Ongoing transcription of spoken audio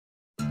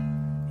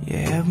You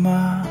have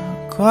my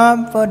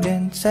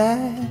confidence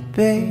at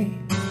bay,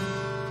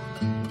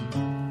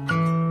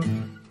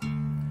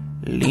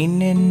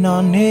 leaning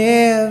on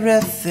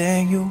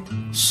everything you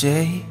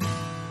say.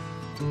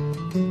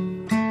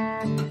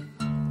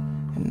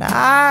 And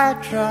I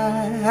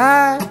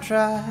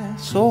try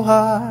so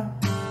hard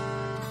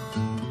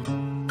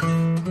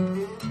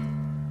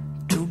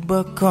to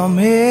become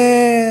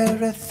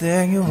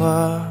everything you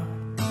are.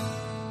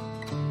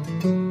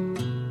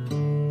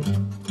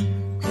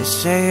 They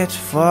say it's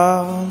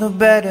for the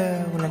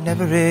better, well it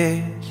never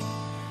is,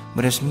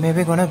 but it's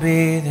maybe gonna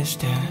be this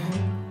time.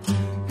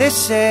 They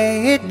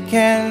say it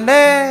can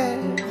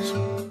last,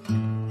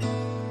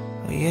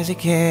 well yes it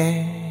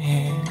can.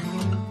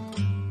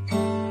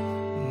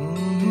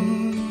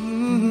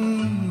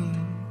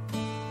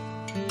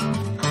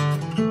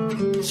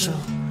 So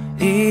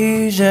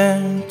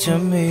easy to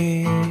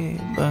me,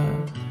 but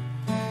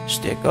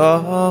stick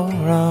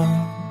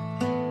around.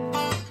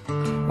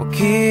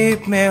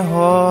 Keep me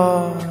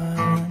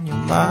on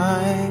your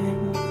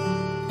mind.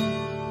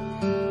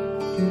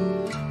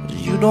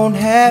 You don't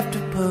have to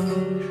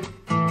push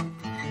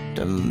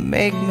to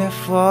make me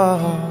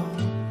fall,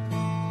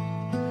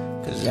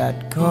 'cause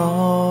I'd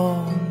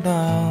come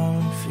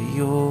down for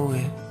you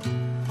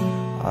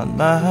on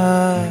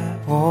my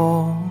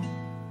own.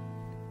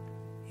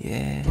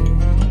 Yeah.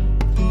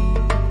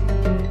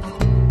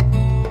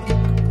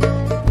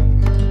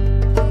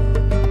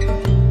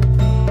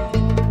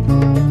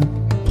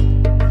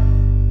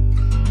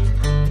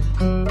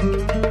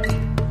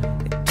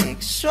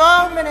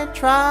 So many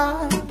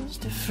tries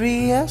to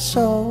free a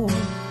soul,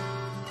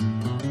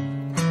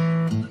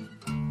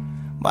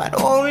 but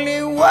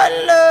only one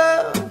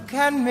love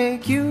can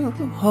make you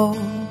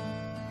whole.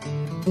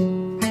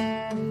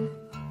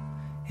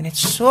 And it's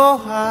so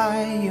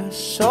high, you're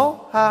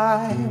so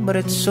high, but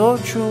it's so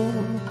true.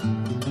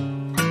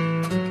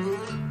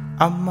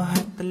 I'ma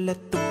have to let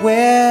the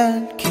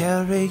wind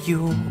carry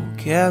you,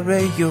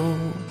 carry you.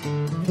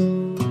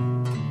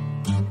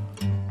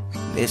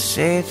 They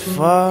say it's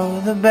for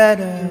the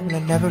better, but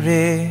it never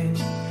is,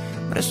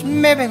 but it's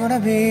maybe gonna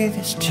be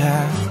this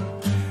time.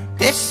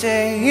 They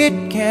say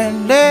it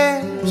can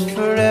last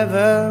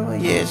forever,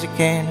 well yes it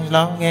can, as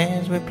long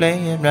as we play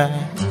it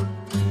right.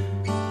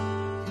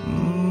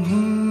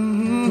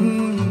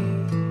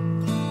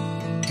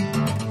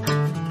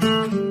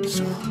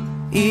 So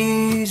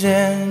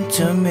easy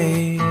to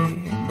me,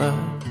 but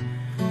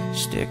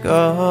stick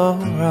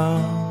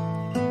around.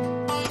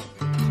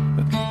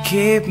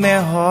 Keep me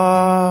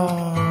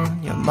on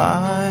your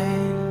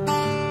mind.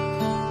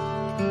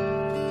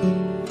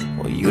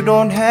 Well, you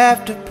don't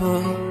have to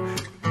push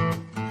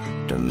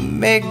to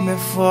make me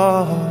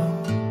fall,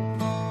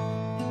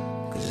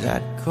 'cause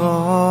I'd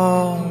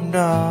come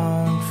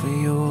down for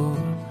you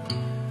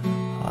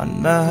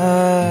on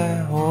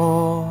my own.